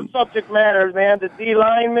 Also, what's the subject matter, man? The D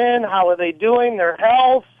linemen, how are they doing? Their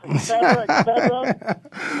health, et cetera, et cetera?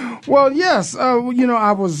 Well, yes. I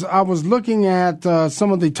was looking at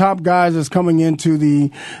some of the top guys that's coming into the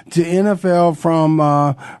NFL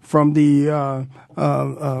from the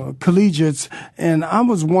collegiates, and I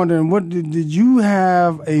was wondering, what did you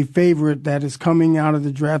have a favorite that is coming out of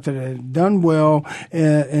the draft that has done well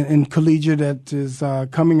in collegiate, that is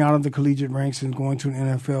coming out of the collegiate ranks and going to the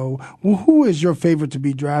NFL? Well, who is your favorite to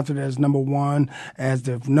be drafted as number one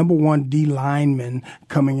D lineman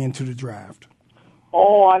coming into the draft?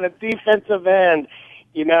 Oh, on the defensive end,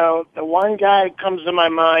 the one guy comes to my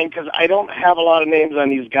mind, because I don't have a lot of names on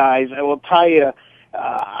these guys. I will tell you,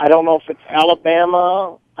 I don't know if it's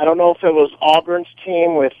Alabama. I don't know if it was Auburn's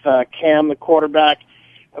team with Cam, the quarterback.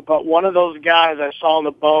 But one of those guys I saw in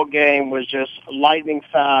the bowl game was just lightning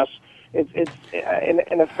fast. In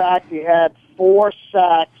fact, he had 4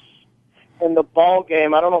 sacks in the bowl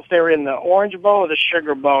game. I don't know if they were in the Orange Bowl or the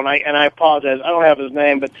Sugar Bowl, and I apologize. I don't have his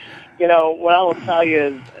name. But, what I will tell you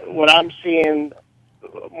is what I'm seeing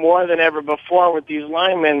more than ever before with these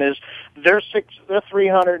linemen is they're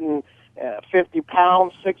 350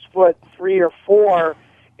 pounds, 6'3" or 4.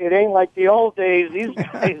 It ain't like the old days. These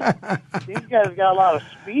guys got a lot of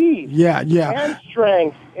speed, and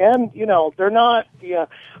strength, and they're not.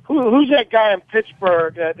 Who's that guy in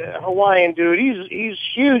Pittsburgh? That Hawaiian dude. He's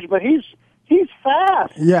huge, but he's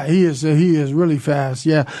fast. Yeah, he is. He is really fast.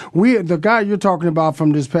 Yeah, the guy you're talking about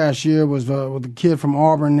from this past year was with a kid from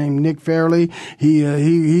Auburn named Nick Fairley.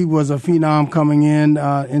 He was a phenom coming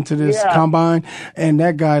into this combine, and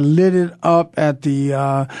that guy lit it up at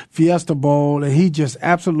the Fiesta Bowl, and he just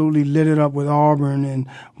absolutely lit it up with Auburn. And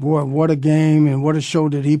boy, what a game and what a show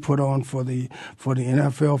did he put on for the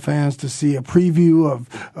NFL fans to see a preview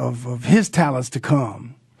of his talents to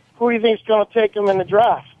come. Who do you think's going to take him in the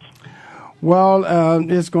draft? Well,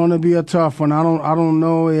 it's going to be a tough one. I don't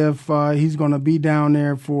know if he's going to be down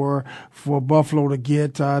there for Buffalo to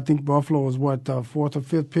get. I think Buffalo is the 4th or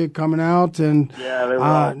 5th pick coming out, and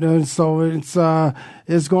so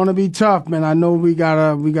it's going to be tough, man. I know we got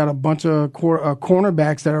a bunch of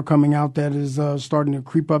cornerbacks that are coming out that is starting to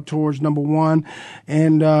creep up towards number 1,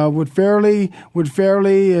 and with Fairley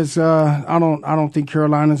is I don't think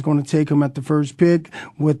Carolina's going to take him at the first pick.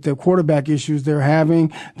 With the quarterback issues they're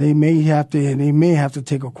having, they may have to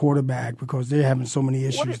take a quarterback because they're having so many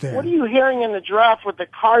issues there. What are you hearing in the draft with the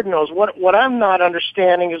Cardinals? What I'm not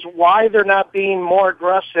understanding is why they're not being more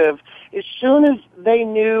aggressive. As soon as they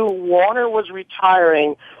knew Warner was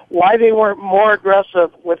retiring, why they weren't more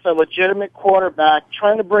aggressive with a legitimate quarterback,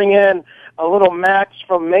 trying to bring in a little Max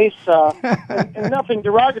from Mesa, and nothing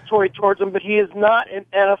derogatory towards him, but he is not an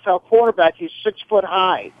NFL quarterback. He's 6 foot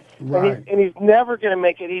high. Right. And he's never going to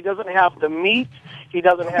make it. He doesn't have the meat. He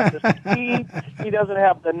doesn't have the speed. He doesn't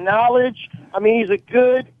have the knowledge. I mean, he's a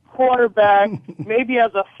good quarterback, maybe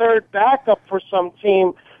as a third backup for some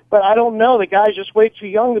team, but I don't know. The guy's just way too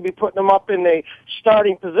young to be putting him up in a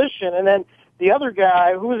starting position. And then the other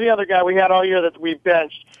guy, who was the other guy we had all year that we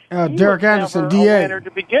benched? Derek Anderson, DA.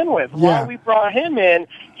 To begin with. Yeah. While we brought him in,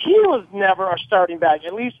 he was never our starting back,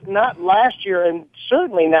 at least not last year, and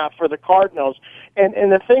certainly not for the Cardinals.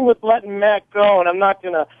 And the thing with letting Matt go, and I'm not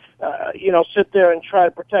going to, sit there and try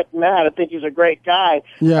to protect Matt. I think he's a great guy.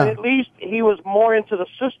 Yeah. But at least he was more into the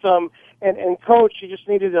system. And Coach, he just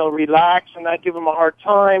needed to relax and not give him a hard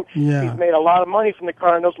time. Yeah. He's made a lot of money from the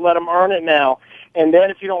Cardinals. Let him earn it now. And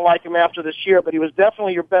then if you don't like him after this year, but he was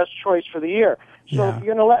definitely your best choice for the year. So if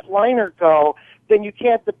you're going to let Leinart go, then you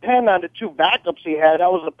can't depend on the two backups he had.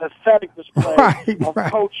 That was a pathetic display of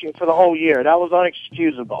coaching for the whole year. That was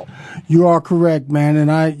unexcusable. You are correct, man.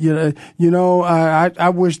 And I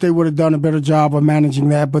wish they would have done a better job of managing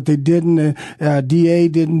that, but they didn't. DA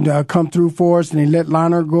didn't come through for us, and they let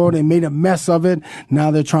Leinart go. They made a mess of it.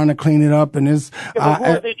 Now they're trying to clean it up, and it's. Who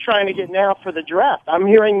are they trying to get now for the draft? I'm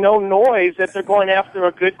hearing no noise that they're going after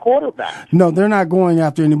a good quarterback. No, they're not going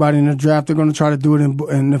after anybody in the draft. They're going to try to do it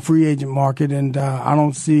in the free agent market, and I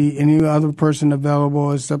don't see any other person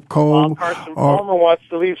available except Cole. Carson Palmer wants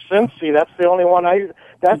to leave Cincy. That's the only one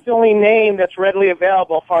That's the only name that's readily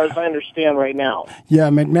available, as far as I understand right now. Yeah,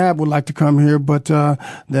 McNabb would like to come here, but they're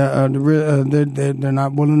not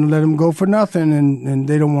willing to let him go for nothing, and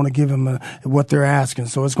they don't want to give him what they're asking.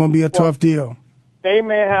 So it's going to be a tough deal. They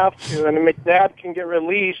may have to, and McNabb can get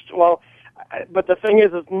released. Well, but the thing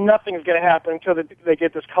is nothing's going to happen until they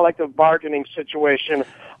get this collective bargaining situation.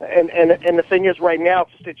 And the thing is, right now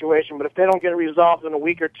it's a situation, but if they don't get it resolved in a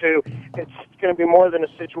week or two, it's going to be more than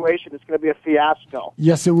a situation. It's going to be a fiasco.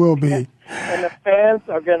 Yes, it will be. And the fans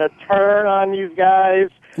are going to turn on these guys.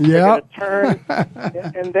 Yeah. They're going to turn.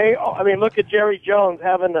 And look at Jerry Jones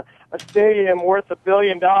having a stadium worth $1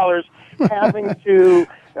 billion, having to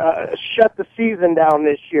shut the season down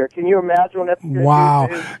this year. Can you imagine what that's going to do? Wow.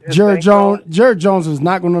 Jerry Jones is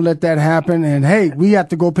not going to let that happen. And, hey, we have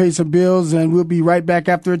to go pay some bills, and we'll be right back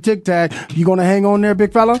after a tic-tac. You going to hang on there,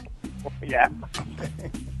 big fella? Yeah.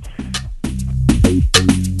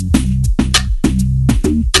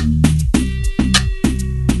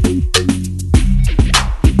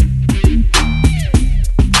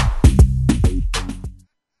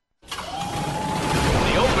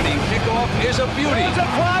 Is a beauty. It's a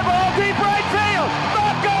fly ball deep right field.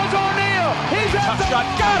 Back goes O'Neill. He's at the shot.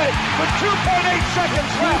 Got it with 2.8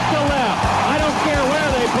 seconds left. To left. I don't care where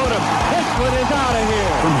they put him. This one is out of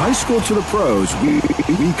here. From high school to the pros, we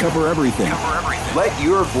cover everything. Let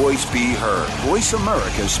your voice be heard. Voice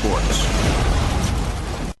America Sports.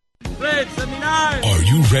 Are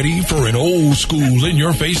you ready for an old school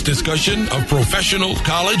in-your-face discussion of professional,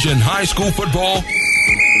 college, and high school football?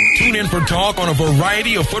 Tune in for talk on a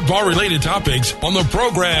variety of football-related topics on the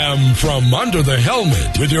program From Under the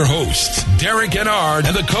Helmet with your hosts, Derek Kennard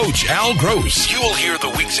and the coach, Al Gross. You'll hear the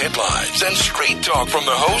week's headlines and straight talk from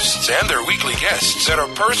the hosts and their weekly guests that are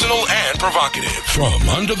personal and provocative. From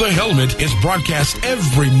Under the Helmet is broadcast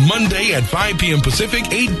every Monday at 5 p.m.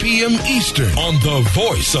 Pacific, 8 p.m. Eastern on the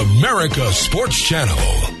Voice America Sports Channel.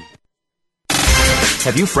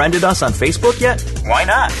 Have you friended us on Facebook yet? Why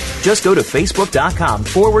not? Just go to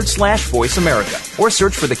facebook.com/Voice America or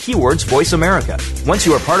search for the keywords Voice America. Once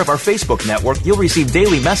you are part of our Facebook network, you'll receive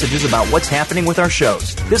daily messages about what's happening with our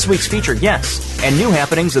shows, this week's featured guests, and new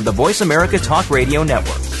happenings of the Voice America Talk Radio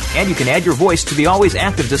Network. And you can add your voice to the always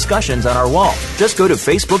active discussions on our wall. Just go to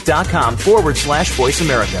facebook.com/Voice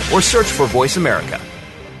America or search for Voice America.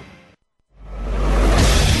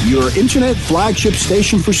 Your internet flagship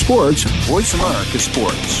station for sports, Voice America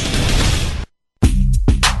Sports.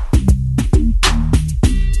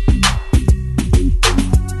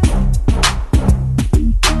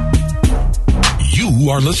 You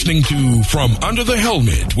are listening to From Under the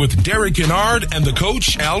Helmet with Derek Kennard and the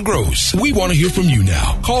coach, Al Gross. We want to hear from you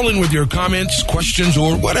now. Call in with your comments, questions,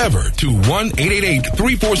 or whatever to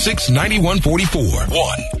 1-888-346-9144.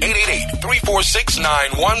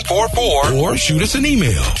 1-888-346-9144. Or shoot us an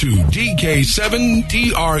email to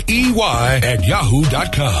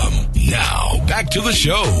dk7trey@yahoo.com. Now, back to the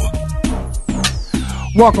show.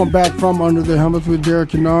 Welcome back from Under the Helmet with Derek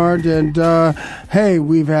Kennard, and hey,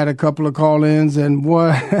 we've had a couple of call-ins, and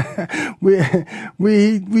what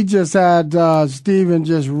we just had Steven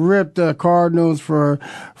just ripped the Cardinals for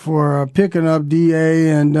picking up DA,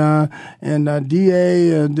 and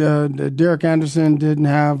DA Derek Anderson didn't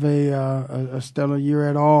have a stellar year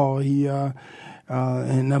at all. He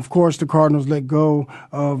And of course, the Cardinals let go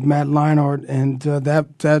of Matt Leinart, and that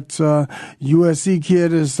USC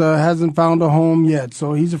kid hasn't found a home yet.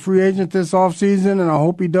 So he's a free agent this offseason, and I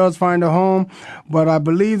hope he does find a home. But I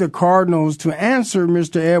believe the Cardinals, to answer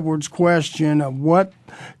Mr. Edwards' question of what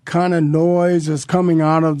kind of noise is coming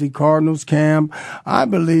out of the Cardinals camp, I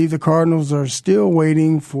believe the Cardinals are still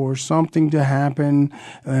waiting for something to happen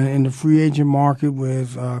in the free agent market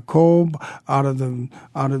with Kolb out of the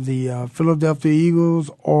Philadelphia Eagles,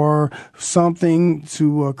 or something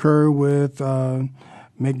to occur with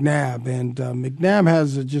McNabb. And McNabb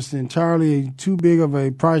has just entirely too big of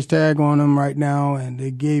a price tag on him right now, and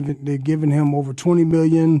they're giving him over $20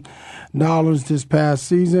 million this past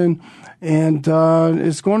season. And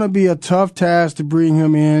it's going to be a tough task to bring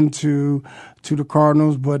him into the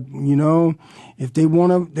Cardinals. But, you know, if they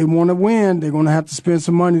want to win, they're going to have to spend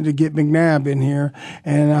some money to get McNabb in here.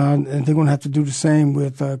 And they're going to have to do the same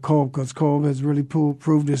with Kolb, because Kolb has really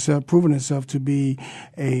proven itself to be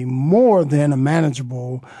a more than a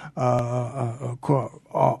manageable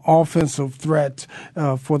offensive threat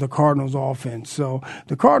for the Cardinals offense. So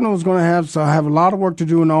the Cardinals going to have a lot of work to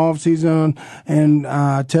do in the offseason. And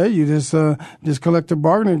I tell you, this collective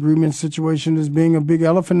bargaining agreement situation is being a big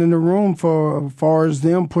elephant in the room for as far as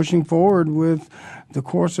them pushing forward with the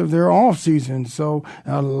course of their off season. So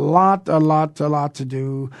a lot to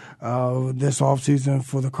do this off season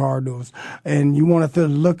for the Cardinals. And you want to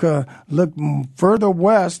look further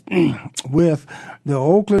west with the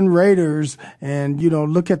Oakland Raiders, and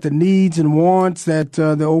look at the needs and wants that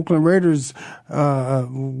the Oakland Raiders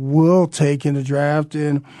will take in the draft.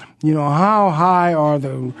 And how high are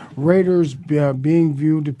the Raiders being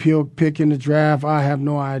viewed to pick in the draft? I have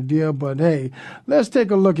no idea, but hey, let's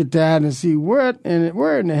take a look at that and see where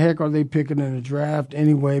in the heck are they picking in the draft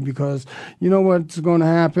anyway, because you know what's going to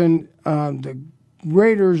happen? The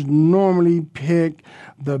Raiders normally pick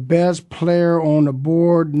the best player on the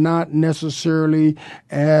board, not necessarily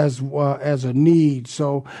as a need.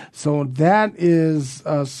 So that is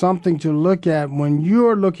something to look at when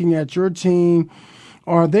you're looking at your team.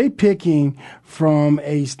 Are they picking from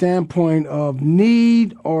a standpoint of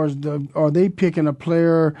need, or are they picking a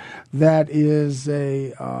player that is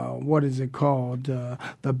the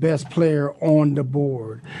best player on the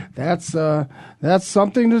board? That's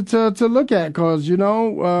something to look at, because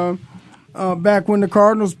back when the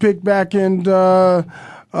Cardinals picked back in the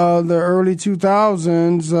early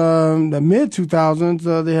 2000s, the mid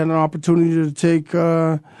 2000s, they had an opportunity to take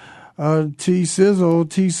T.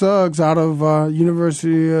 Suggs out of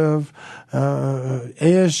University of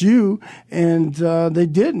ASU, and they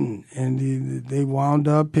didn't, and they wound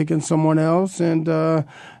up picking someone else, and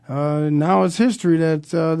now it's history that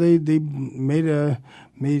they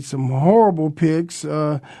made some horrible picks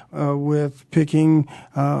with picking.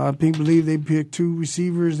 I believe they picked 2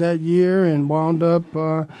 receivers that year and wound up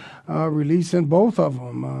releasing both of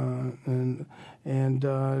them, and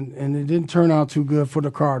it didn't turn out too good for the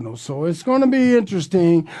Cardinals. So it's going to be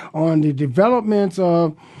interesting on the developments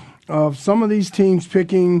of some of these teams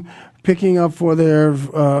picking up for their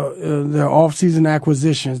off-season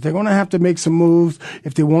acquisitions. They're going to have to make some moves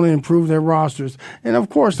if they want to improve their rosters. And of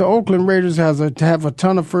course, the Oakland Raiders have a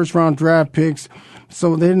ton of first-round draft picks,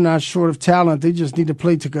 so they're not short of talent. They just need to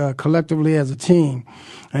play collectively as a team.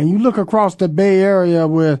 And you look across the Bay Area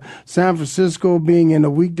with San Francisco being in a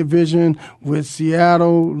weak division, with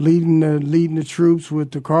Seattle leading the troops,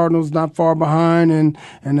 with the Cardinals not far behind, and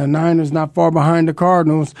the Niners not far behind the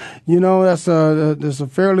Cardinals. That's a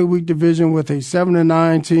fairly weak division with a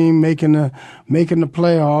 7-9 team making the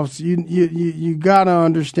playoffs. You gotta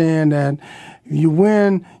understand that. You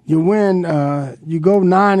win. You go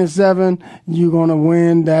 9-7. You're gonna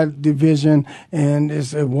win that division, and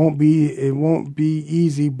it won't be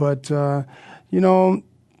easy. But the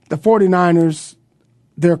 49ers,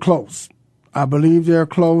 they're close. I believe they're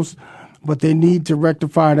close, but they need to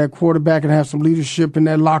rectify that quarterback and have some leadership in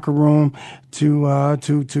that locker room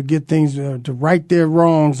to get things to right their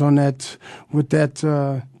wrongs on that with that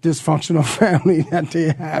dysfunctional family that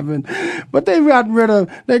they have. But they got rid of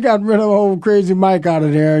old crazy Mike out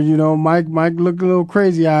of there. Mike looked a little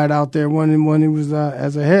crazy eyed out there when he was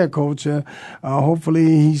as a head coach. Hopefully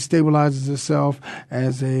he stabilizes himself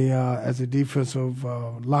as a defensive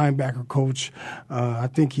linebacker coach. I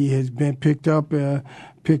think he has been picked up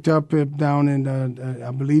down in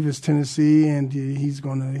I believe it's Tennessee, and he's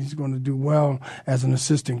gonna do well as an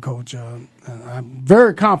assistant coach. I'm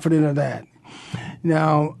very confident of that.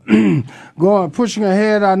 Now, pushing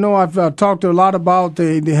ahead, I know I've talked a lot about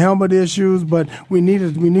the helmet issues, but we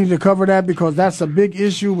need to cover that because that's a big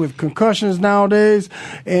issue with concussions nowadays.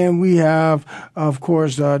 And we have, of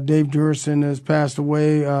course, Dave Durson has passed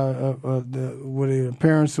away with a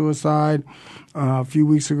apparent suicide a few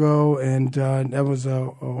weeks ago, and that was a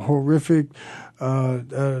horrific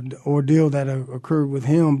ordeal that occurred with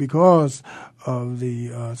him because of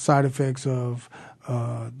the side effects of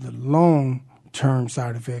the long-term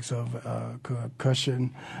side effects of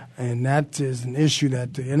concussion, and that is an issue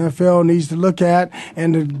that the NFL needs to look at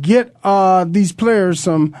and to get these players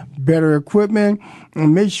some better equipment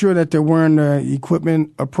and make sure that they're wearing the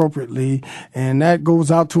equipment appropriately. And that goes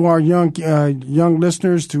out to our young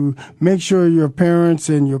listeners to make sure your parents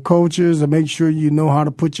and your coaches and make sure you know how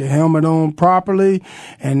to put your helmet on properly.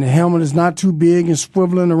 And the helmet is not too big and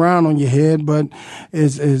swiveling around on your head, but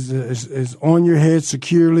is on your head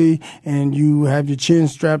securely, and you have your chin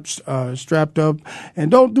strapped up.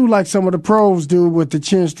 And don't do like some of the pros do with the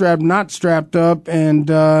chin strap not strapped up and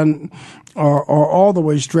or all the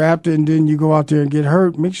way strapped, and then you go out there and get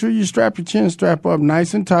hurt. Make sure you strap your chin strap up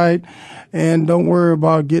nice and tight, and don't worry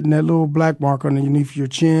about getting that little black mark underneath your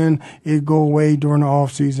chin. It go away during the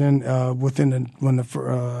off season.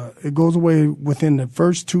 It goes away within the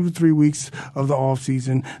first 2 to 3 weeks of the off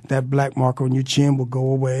season. That black mark on your chin will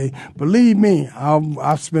go away. Believe me,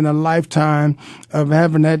 I've spent a lifetime of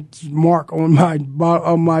having that mark on my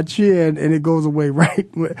chin, and it goes away right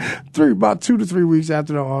about 2 to 3 weeks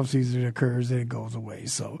after the off season occurs. It goes away.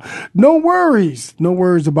 So no worries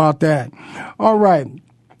about that. All right.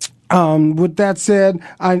 With that said,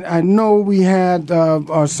 I know we had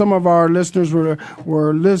some of our listeners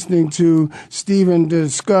were listening to Stephen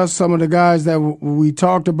discuss some of the guys that we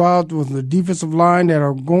talked about with the defensive line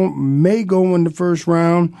that may go in the first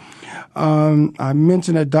round. I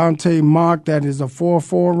mentioned that Dante Mock, that is a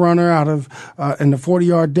 4.4 runner out of in the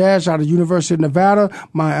 40-yard dash out of University of Nevada,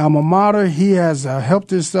 my alma mater. He has helped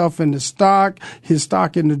himself in his stock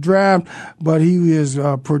in the draft, but he is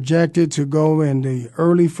projected to go in the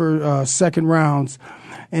early second rounds.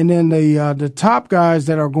 And then the top guys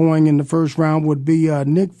that are going in the first round would be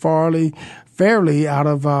Nick Fairley out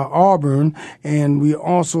of Auburn, and we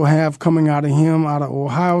also have coming out of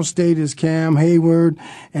Ohio State is Cam Hayward,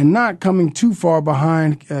 and not coming too far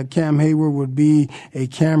behind Cam Hayward would be a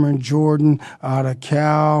Cameron Jordan out of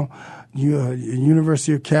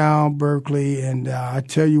University of Cal, Berkeley, and I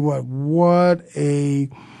tell you what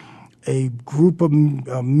a group of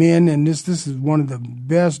men, and this is one of the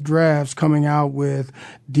best drafts coming out with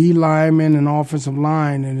D linemen and offensive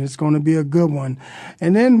line, and it's going to be a good one.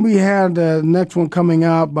 And then we had the next one coming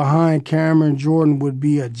out behind Cameron Jordan would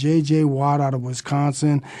be a J.J. Watt out of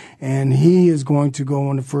Wisconsin, and he is going to go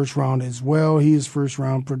in the first round as well. He is first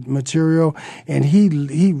round material, and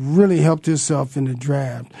he really helped himself in the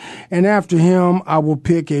draft. And after him, I will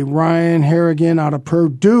pick a Ryan Harrigan out of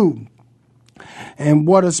Purdue. And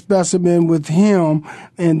what a specimen with him.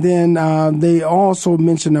 And then they also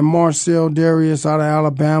mentioned that Marcel Darius out of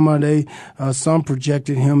Alabama. Some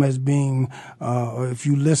projected him as being, if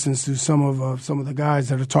you listen to some of the guys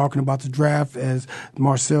that are talking about the draft, as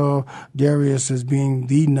Marcel Darius as being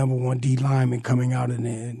the number one D lineman coming out in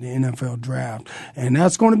the NFL draft. And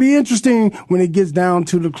that's going to be interesting when it gets down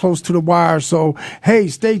to close to the wire. So hey,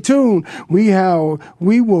 stay tuned. We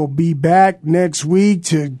will be back next week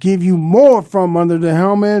to give you more from Under the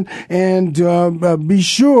Helmet, and be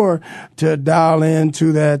sure to dial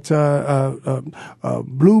into that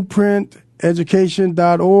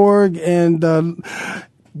blueprinteducation.org, and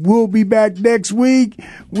we'll be back next week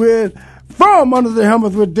with From Under the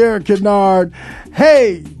Helmet with Derek Kennard.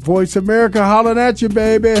 Hey, Voice America hollering at you,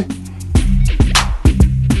 baby.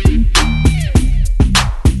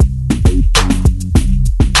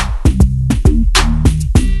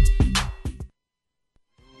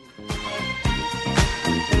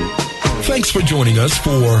 Thanks for joining us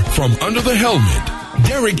for From Under the Helmet.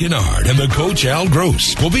 Derek Kennard and the coach Al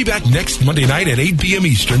Gross will be back next Monday night at 8 p.m.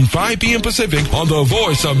 Eastern, 5 p.m. Pacific on the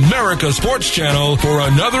Voice America Sports Channel for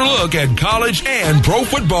another look at college and pro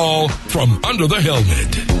football from Under the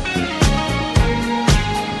Helmet.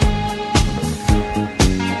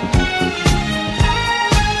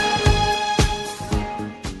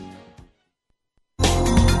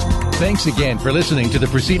 Thanks again for listening to the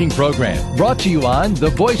preceding program, brought to you on the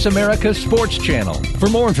Voice America Sports Channel. For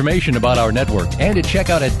more information about our network and to check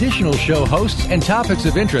out additional show hosts and topics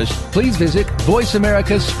of interest, please visit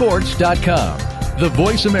voiceamericasports.com. The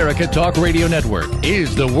Voice America Talk Radio Network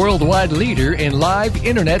is the worldwide leader in live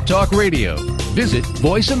Internet talk radio. Visit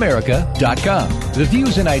voiceamerica.com. The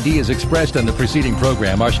views and ideas expressed on the preceding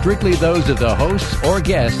program are strictly those of the hosts or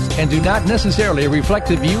guests and do not necessarily reflect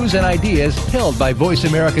the views and ideas held by Voice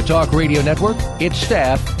America Talk Radio Network, its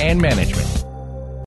staff, and management.